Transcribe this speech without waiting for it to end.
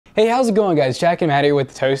Hey, how's it going, guys? Jack and Matt here with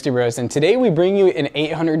the Toasty Bros, and today we bring you an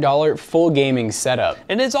 $800 full gaming setup.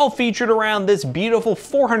 And it's all featured around this beautiful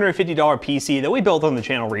 $450 PC that we built on the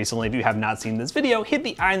channel recently. If you have not seen this video, hit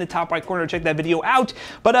the eye in the top right corner to check that video out.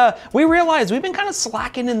 But we realized we've been kind of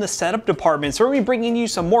slacking in the setup department, so we're gonna be bringing you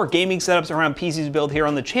some more gaming setups around PCs built here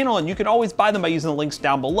on the channel, and you can always buy them by using the links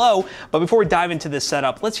down below. But before we dive into this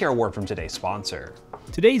setup, let's hear a word from today's sponsor.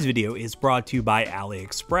 Today's video is brought to you by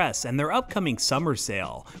AliExpress and their upcoming summer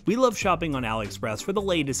sale. We love shopping on AliExpress for the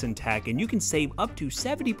latest in tech, and you can save up to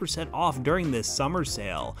 70% off during this summer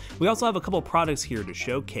sale. We also have a couple products here to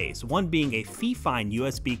showcase, one being a Fee-Fine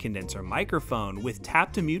USB condenser microphone with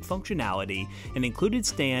tap to mute functionality, an included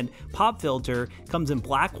stand, pop filter, comes in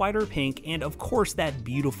black, white, or pink, and of course that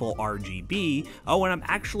beautiful RGB. Oh, and I'm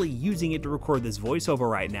actually using it to record this voiceover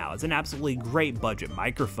right now. It's an absolutely great budget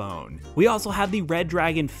microphone. We also have the Red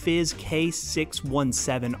Dragon Fizz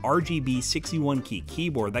K617 RGB 61 key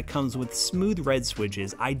keyboard that comes with smooth red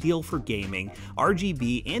switches, ideal for gaming,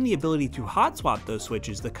 RGB, and the ability to hot swap those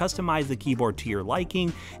switches to customize the keyboard to your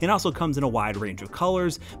liking. It also comes in a wide range of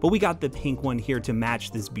colors, but we got the pink one here to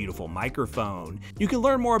match this beautiful microphone. You can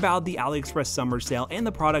learn more about the AliExpress summer sale and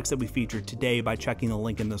the products that we featured today by checking the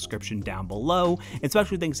link in the description down below. And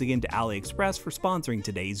special thanks again to AliExpress for sponsoring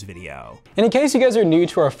today's video. And in case you guys are new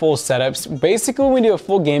to our full setups, basically when we do a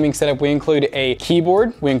full gaming setup, we include a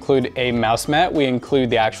keyboard, we include a mouse mat, we include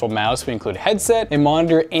the actual mouse, we include headset, a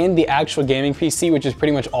monitor, and the actual gaming PC, which is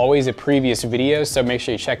pretty much always a previous video, so make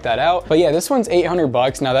sure you check that out. But yeah, this one's 800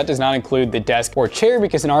 bucks. Now that does not include the desk or chair,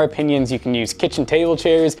 because in our opinions, you can use kitchen table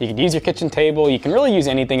chairs, you can use your kitchen table, you can really use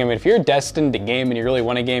anything. I mean, if you're destined to game and you really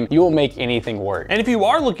want to game, you will make anything work. And if you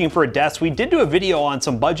are looking for a desk, we did do a video on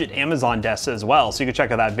some budget Amazon desks as well, so you can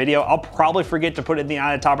check out that video. I'll probably forget to put it in the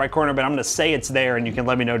eye in the top right corner, but I'm gonna say it's there, and you can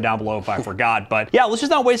let me know down below if I forgot. But yeah, let's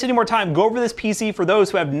just not waste any more time. Go over this PC for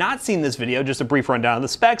those who have not seen this video, just a brief rundown of the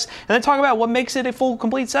specs, and then talk about what makes it a full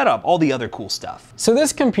complete setup, all the other cool stuff. So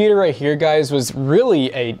this computer right here, guys, was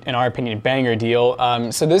really in our opinion, banger deal.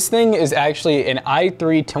 So this thing is actually an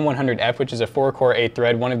i3-10100F, which is a 4-core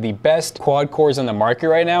 8-thread, one of the best quad cores on the market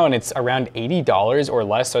right now, and it's around $80 or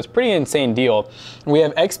less, so it's a pretty insane deal. We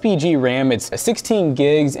have XPG RAM, it's 16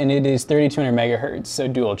 gigs, and it is 3200 megahertz, so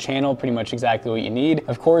dual channel, pretty much exactly what you need.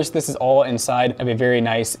 Of course, this is all inside of a very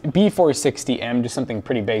nice B460M, just something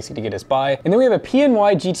pretty basic to get us by. And then we have a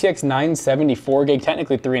PNY GTX 974 gig,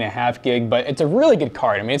 technically 3.5 gig, but it's a really good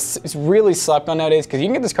card. I mean, it's really slept on nowadays, because you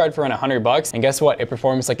can get this card for around 100 bucks, and guess what? It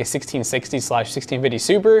performs like a 1660/1650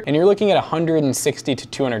 Super, and you're looking at $160 to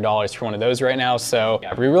 $200 for one of those right now. So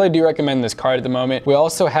yeah, we really do recommend this card at the moment. We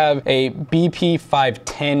also have a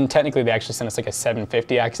BP510. Technically, they actually sent us like a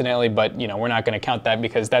 750 accidentally, but you know, we're not going to count that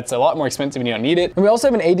because that's a lot more expensive and you don't need it. And we also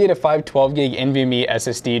have an ADATA 512 gig NVMe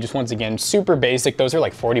SSD, just once again, super basic. Those are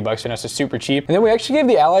like 40 bucks right now, so super cheap. And then we actually gave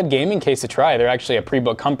the Allied gaming case a try. They're actually a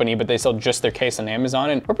pre-book company, but they sell just their case on Amazon,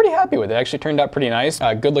 and we're pretty happy with it. It actually turned out pretty nice.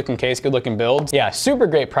 Good looking case, good looking build. Yeah, super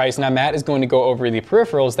great price. Now Matt is going to go over the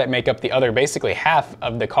peripherals that make up the other basically half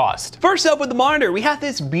of the cost. First up with the monitor, we have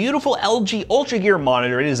this beautiful LG Ultra Gear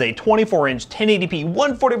monitor. It is a 24-inch 1080p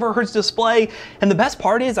 144Hz display, and the best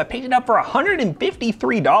part is I picked it up for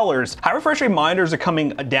 $153. High refresh rate monitors are coming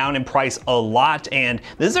down in price a lot, and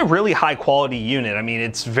this is a really high quality unit. I mean,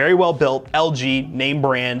 it's very well built, LG, name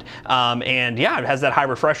brand, and yeah, it has that high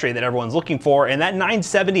refresh rate that everyone's looking for, and that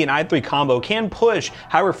 970 and i3 combo can push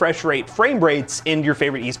high refresh rate frame rates into your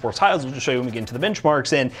favorite esports titles. We'll just show you when we get into the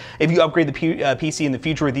benchmarks, and if you upgrade the PC in the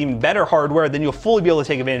future with even better hardware, then you'll fully be able to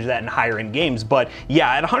take advantage of that in higher end games. But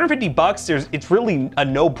yeah, at 150 bucks, it's really a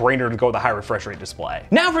no-brainer to go with a high refresh rate display.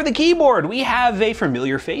 Now for the keyboard, we have a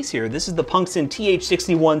familiar face here. This is the Punxsutawn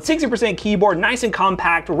TH61 60% keyboard, nice and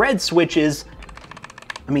compact, red switches.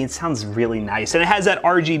 I mean, it sounds really nice, and it has that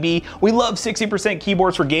RGB. We love 60%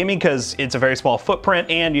 keyboards for gaming because it's a very small footprint,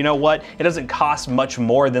 and you know what? It doesn't cost much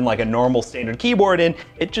more than like a normal standard keyboard, and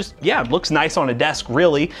it just, yeah, it looks nice on a desk,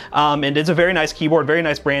 really. And it's a very nice keyboard, very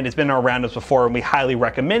nice brand. It's been around us before, and we highly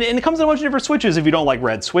recommend it, and it comes in a bunch of different switches if you don't like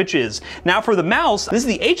red switches. Now for the mouse, this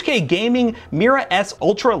is the HK Gaming Mira S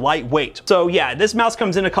Ultra Lightweight. So yeah, this mouse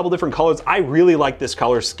comes in a couple different colors. I really like this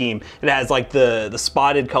color scheme. It has like the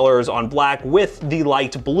spotted colors on black with the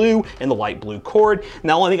light blue and the light blue cord.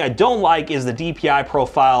 Now, the only thing I don't like is the DPI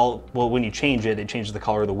profile. Well, when you change it, it changes the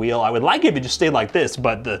color of the wheel. I would like it if it just stayed like this,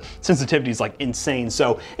 but the sensitivity is like insane.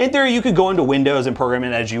 So in theory, you could go into Windows and program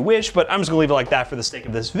it as you wish, but I'm just gonna leave it like that for the sake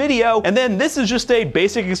of this video. And then this is just a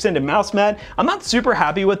basic extended mouse mat. I'm not super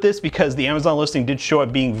happy with this because the Amazon listing did show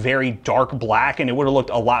it being very dark black, and it would have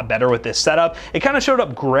looked a lot better with this setup. It kind of showed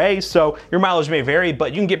up gray, so your mileage may vary,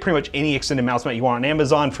 but you can get pretty much any extended mouse mat you want on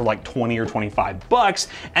Amazon for like 20 or 25 bucks.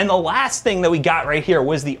 specs. And the last thing that we got right here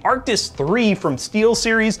was the Arctis 3 from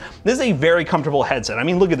SteelSeries. This is a very comfortable headset. I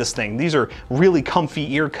mean, look at this thing. These are really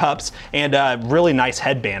comfy ear cups and a really nice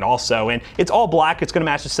headband also. And it's all black. It's going to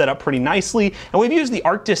match the setup pretty nicely. And we've used the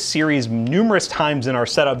Arctis series numerous times in our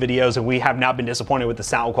setup videos, and we have not been disappointed with the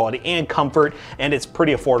sound quality and comfort. And it's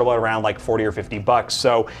pretty affordable, around like 40 or 50 bucks.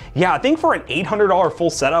 So yeah, I think for an $800 full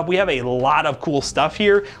setup, we have a lot of cool stuff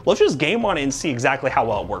here. Let's just game on it and see exactly how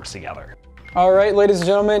well it works together. All right, ladies and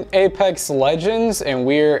gentlemen, Apex Legends, and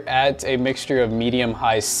we're at a mixture of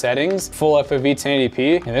medium-high settings, full FOV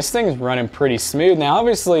 1080p, and this thing's running pretty smooth. Now,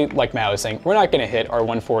 obviously, like Matt was saying, we're not gonna hit our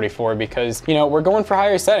 144 because, you know, we're going for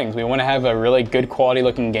higher settings. We wanna have a really good quality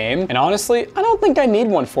looking game, and honestly, I don't think I need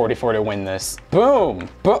 144 to win this. Boom!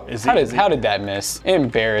 How did that miss?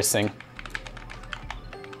 Embarrassing.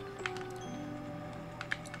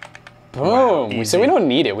 Boom! Wow, so we don't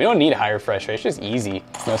need it. We don't need higher refresh rate. It's just easy.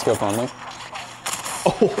 No scope only.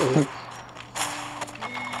 Oh.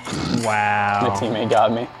 Wow. My teammate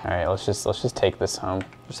got me. All right, let's just take this home.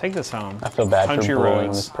 Just take this home. I feel bad Country for bullying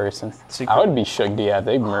roads. this person. Secret. I would be shook, yeah. If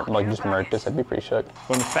they like just murked us, I'd be pretty shook.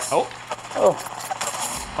 Oh. Oh.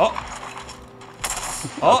 Oh.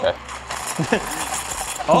 Oh. Okay.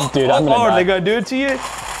 Oh. Dude, I'm gonna die. Are they gonna do it to you?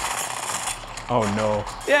 Oh no.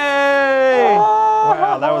 Yay!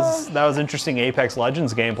 Wow, that was interesting Apex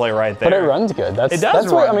Legends gameplay right there. But it runs good. That's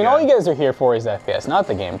what I mean. All you guys are here for is FPS, not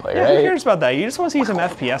the gameplay, yeah, right? Who cares about that? You just want to see some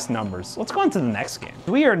FPS numbers. Let's go on to the next game.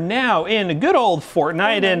 We are now in good old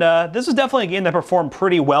Fortnite, and this was definitely a game that performed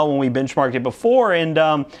pretty well when we benchmarked it before, and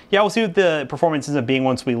yeah, we'll see what the performance ends up being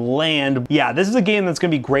once we land. Yeah, this is a game that's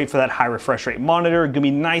going to be great for that high refresh rate monitor. Going to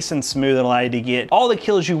be nice and smooth and allow you to get all the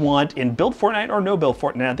kills you want in build Fortnite or no build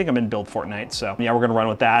Fortnite. I think I'm in build Fortnite, so yeah, we're going to run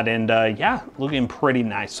with that, and yeah, looking pretty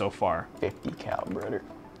nice so far. 50 cal, brother.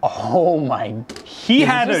 Oh my. He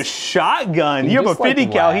had a shotgun. You have a 50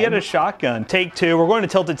 cal, he had a shotgun. Take two, we're going to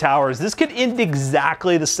Tilted Towers. This could end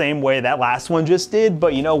exactly the same way that last one just did,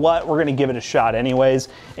 but you know what? We're gonna give it a shot anyways.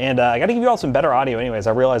 And I gotta give you all some better audio anyways.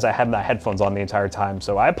 I realized I had my headphones on the entire time,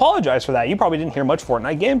 so I apologize for that. You probably didn't hear much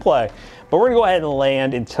Fortnite gameplay. But we're gonna go ahead and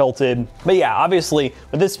land in Tilted. But yeah, obviously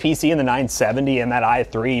with this PC and the 970 and that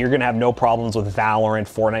i3, you're gonna have no problems with Valorant,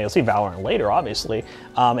 Fortnite. You'll see Valorant later, obviously,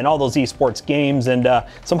 and all those esports games. And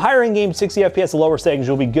some higher end games, 60 FPS, lower settings,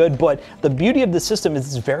 you'll be good. But the beauty of the system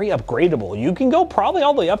is it's very upgradable. You can go probably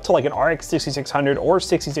all the way up to like an RX 6600 or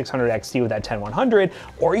 6600 XT with that 10100,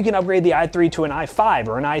 or you can upgrade the i3 to an i5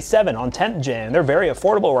 or an i7 on 10th gen. They're very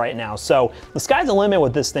affordable right now. So the sky's the limit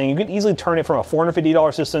with this thing. You can easily turn it from a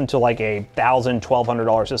 $450 system to like a $1,000,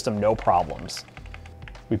 $1,200 system, no problems.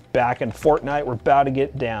 We're back in Fortnite. We're about to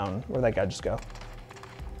get down. Where'd that guy just go?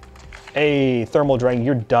 Hey, Thermal Dragon,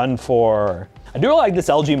 you're done for. I do like this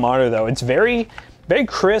LG monitor though. It's very, very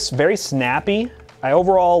crisp, very snappy. I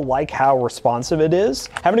overall like how responsive it is.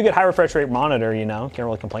 Having a good high refresh rate monitor, you know, can't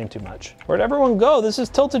really complain too much. Where'd everyone go? This is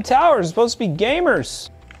Tilted Towers. It's supposed to be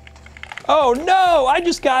gamers. Oh no, I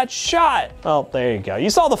just got shot. Oh, there you go.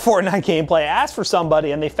 You saw the Fortnite gameplay. I asked for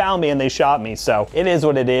somebody and they found me and they shot me. So it is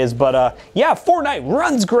what it is. But yeah, Fortnite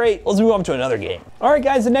runs great. Let's move on to another game. All right,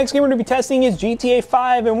 guys, the next game we're gonna be testing is GTA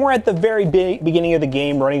 5, and we're at the very beginning of the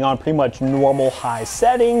game, running on pretty much normal high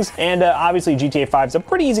settings. And obviously GTA 5 is a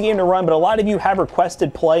pretty easy game to run, but a lot of you have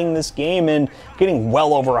requested playing this game and getting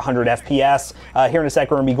well over 100 FPS. Here in a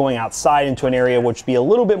sec, we're gonna be going outside into an area which will be a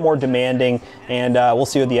little bit more demanding, and we'll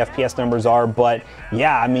see what the FPS numbers are. But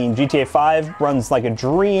yeah, I mean, GTA 5 runs like a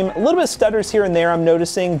dream. A little bit of stutters here and there, I'm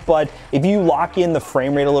noticing, but if you lock in the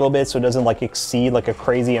frame rate a little bit so it doesn't like exceed like a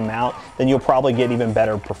crazy amount, then you'll probably get even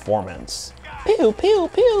better performance. Pew, pew,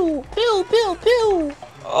 pew, pew, pew, pew.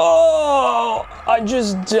 Oh, I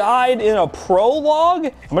just died in a prologue.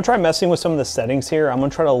 I'm gonna try messing with some of the settings here. I'm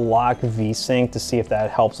gonna try to lock VSync to see if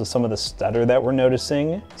that helps with some of the stutter that we're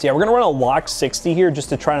noticing. So yeah, we're gonna run a lock 60 here just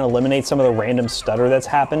to try and eliminate some of the random stutter that's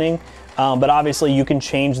happening. But obviously you can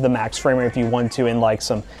change the max frame rate if you want to in like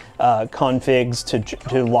some configs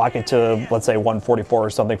to lock it to, let's say, 144 or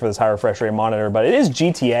something for this high refresh rate monitor. But it is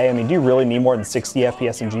GTA. I mean, do you really need more than 60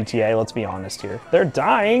 FPS in GTA? Let's be honest here. They're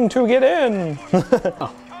dying to get in.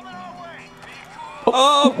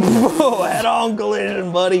 Oh, head-on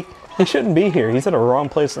collision, buddy. He shouldn't be here. He's at a wrong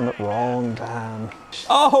place in the wrong time.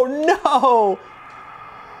 Oh no!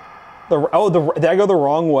 Did I go the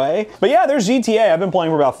wrong way? But yeah, there's GTA. I've been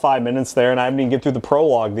playing for about 5 minutes there, and I haven't even get through the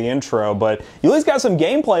prologue, the intro, but you at least got some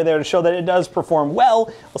gameplay there to show that it does perform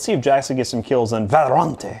well. Let's see if Jackson gets some kills in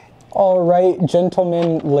Valorant. All right,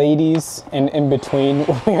 gentlemen, ladies, and in between,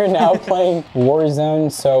 we are now playing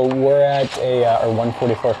Warzone. So we're at a our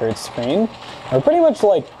 144 hertz screen. We're pretty much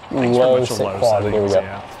like low quality. There we go.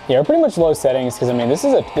 Yeah. Yeah, pretty much low settings, because I mean, this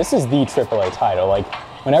is the AAA title. Like,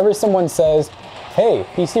 whenever someone says, hey,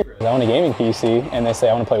 PC, I want a gaming PC, and they say,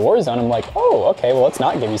 I want to play Warzone, I'm like, oh, okay, well, let's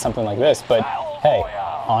not give you something like this. But hey,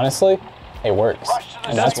 honestly, it works.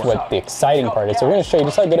 And that's what the exciting part is. So we're going to show you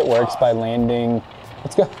just how good it works by landing.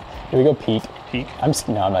 Let's go. Here we go, peek. Peek?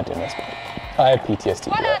 No, I'm not doing this. I have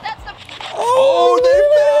PTSD. Oh, they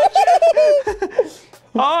found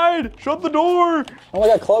you! Hide! Shut the door! Oh, I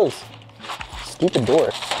got close. Stupid door.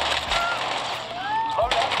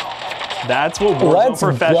 That's what Warzone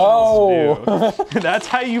professionals do. That's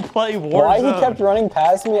how you play Warzone. Why he kept running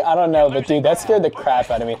past me, I don't know, but dude, that scared the crap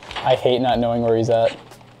out of me. I hate not knowing where he's at.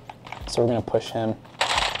 So we're gonna push him.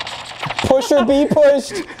 Push or be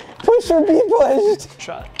pushed! Push or be pushed!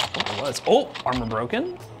 Shot. Oh, armor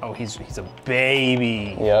broken? Oh, he's a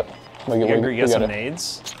baby. Yep. We get some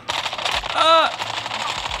nades. Oh,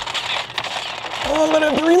 I'm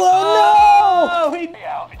gonna reload! No!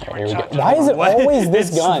 Here we go. Why is it always this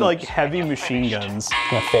gun? It's like heavy machine guns. I'm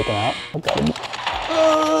gonna fake him out. Oh, got him.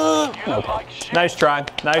 Okay. Nice try,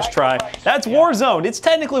 nice try. That's Warzone. It's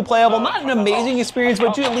technically playable, not an amazing experience,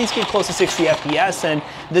 but you at least get close to 60 FPS, and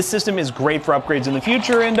this system is great for upgrades in the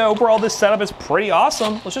future, and overall this setup is pretty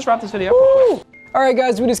awesome. Let's just wrap this video up real quick. All right,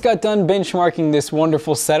 guys, we just got done benchmarking this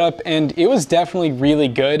wonderful setup, and it was definitely really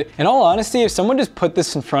good. In all honesty, if someone just put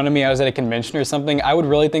this in front of me, I was at a convention or something, I would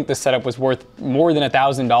really think the setup was worth more than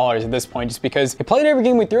 $1,000 at this point, just because it played every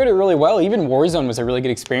game we threw at it really well. Even Warzone was a really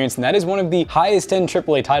good experience, and that is one of the highest end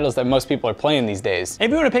AAA titles that most people are playing these days. If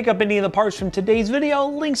you want to pick up any of the parts from today's video,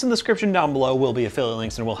 links in the description down below will be affiliate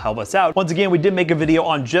links and will help us out. Once again, we did make a video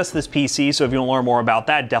on just this PC, so if you want to learn more about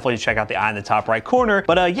that, definitely check out the eye in the top right corner.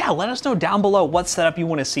 But yeah, let us know down below what setup you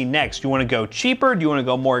want to see next. Do you want to go cheaper? Do you want to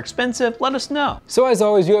go more expensive? Let us know. So as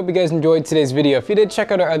always, we hope you guys enjoyed today's video. If you did,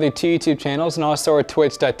 check out our other two YouTube channels and also our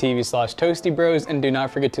twitch.tv/toastybros, and do not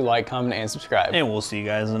forget to like, comment, and subscribe. And we'll see you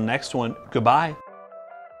guys in the next one. Goodbye.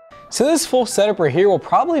 So this full setup right here will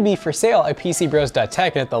probably be for sale at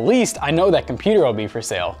PCBros.tech, and at the least, I know that computer will be for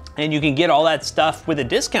sale. And you can get all that stuff with a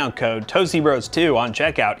discount code ToastyBros2 on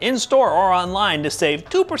checkout, in store or online, to save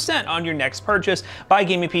 2% on your next purchase. Buy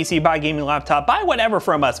gaming PC, buy gaming laptop, buy whatever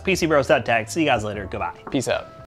from us, PCBros.tech. See you guys later. Goodbye. Peace out.